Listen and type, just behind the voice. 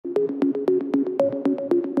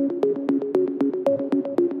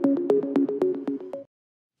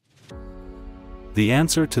The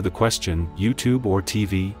answer to the question, YouTube or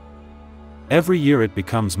TV? Every year it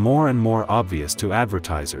becomes more and more obvious to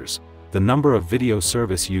advertisers. The number of video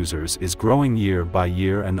service users is growing year by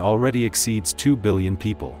year and already exceeds 2 billion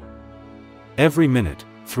people. Every minute,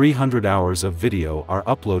 300 hours of video are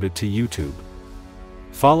uploaded to YouTube.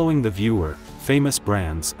 Following the viewer, famous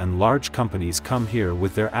brands and large companies come here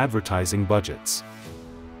with their advertising budgets.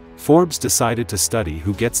 Forbes decided to study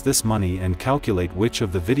who gets this money and calculate which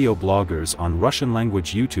of the video bloggers on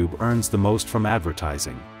Russian-language YouTube earns the most from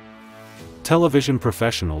advertising. Television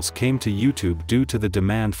professionals came to YouTube due to the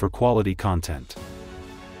demand for quality content.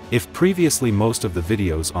 If previously most of the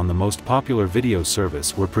videos on the most popular video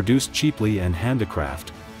service were produced cheaply and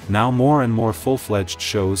handicraft, now more and more full-fledged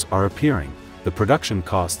shows are appearing, the production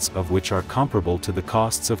costs of which are comparable to the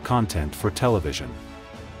costs of content for television.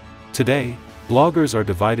 Today, bloggers are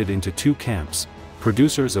divided into two camps: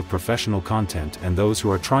 producers of professional content and those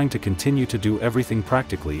who are trying to continue to do everything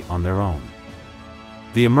practically on their own.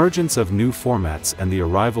 The emergence of new formats and the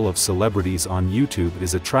arrival of celebrities on YouTube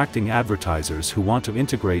is attracting advertisers who want to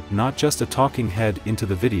integrate not just a talking head into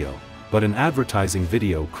the video, but an advertising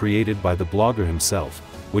video created by the blogger himself,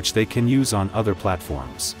 which they can use on other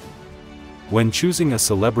platforms. When choosing a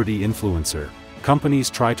celebrity influencer, companies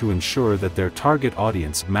try to ensure that their target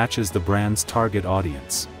audience matches the brand's target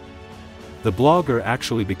audience. The blogger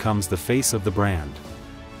actually becomes the face of the brand.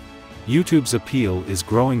 YouTube's appeal is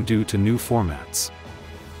growing due to new formats.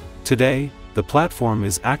 Today, the platform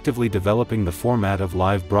is actively developing the format of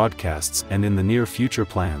live broadcasts and in the near future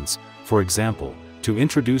plans, for example, to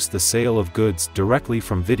introduce the sale of goods directly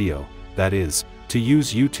from video, that is, to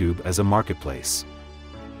use YouTube as a marketplace.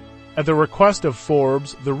 At the request of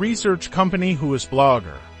Forbes, the research company Richest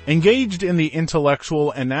Blogger engaged in the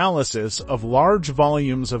intellectual analysis of large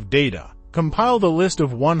volumes of data, compiled a list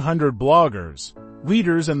of 100 bloggers,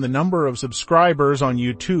 leaders in the number of subscribers on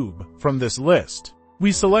YouTube. From this list,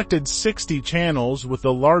 we selected 60 channels with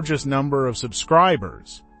the largest number of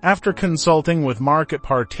subscribers. After consulting with market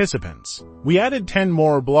participants, we added 10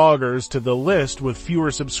 more bloggers to the list with fewer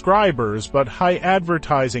subscribers but high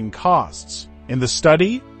advertising costs. In the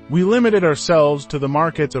study, we limited ourselves to the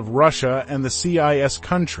markets of Russia and the CIS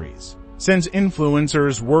countries, since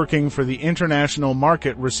influencers working for the international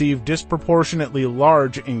market receive disproportionately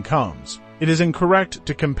large incomes. It is incorrect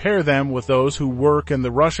to compare them with those who work in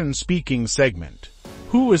the Russian-speaking segment.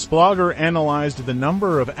 Richest Blogger analyzed the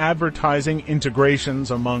number of advertising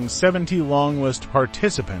integrations among 70 longlist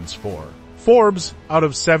participants for Forbes. Out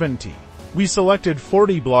of 70, we selected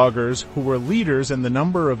 40 bloggers who were leaders in the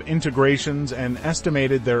number of integrations and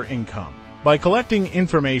estimated their income by collecting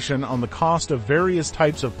information on the cost of various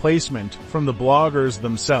types of placement from the bloggers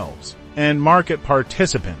themselves and market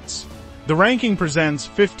participants. The ranking presents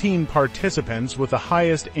 15 participants with the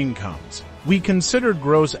highest incomes. We considered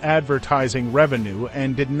gross advertising revenue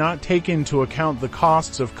and did not take into account the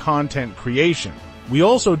costs of content creation. We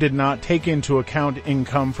also did not take into account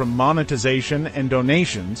income from monetization and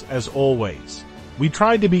donations. As always, we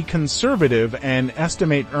tried to be conservative and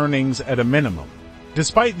estimate earnings at a minimum.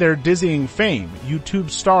 Despite their dizzying fame, YouTube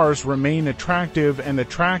stars remain attractive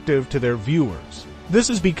to their viewers. This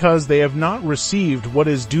is because they have not received what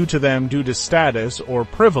is due to them due to status or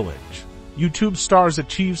privilege. YouTube stars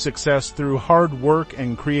achieve success through hard work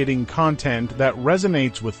and creating content that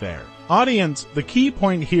resonates with their audience. The key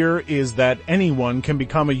point here is that anyone can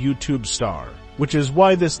become a YouTube star, which is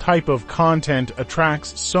why this type of content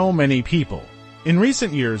attracts so many people. In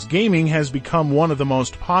recent years, gaming has become one of the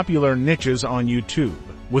most popular niches on YouTube,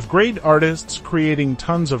 with great artists creating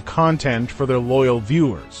tons of content for their loyal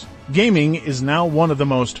viewers. Gaming is now one of the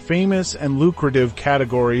most famous and lucrative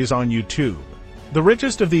categories on YouTube. The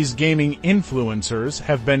richest of these gaming influencers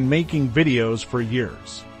have been making videos for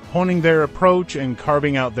years, honing their approach and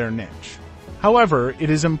carving out their niche. However, it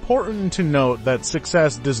is important to note that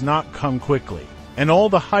success does not come quickly, and all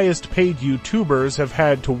the highest paid YouTubers have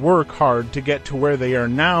had to work hard to get to where they are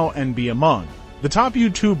now and be among the top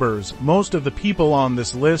YouTubers. Most of the people on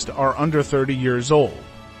this list are under 30 years old,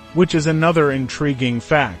 which is another intriguing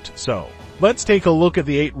fact. So, let's take a look at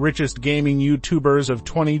the 8 richest gaming YouTubers of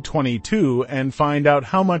 2022 and find out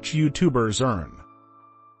how much YouTubers earn.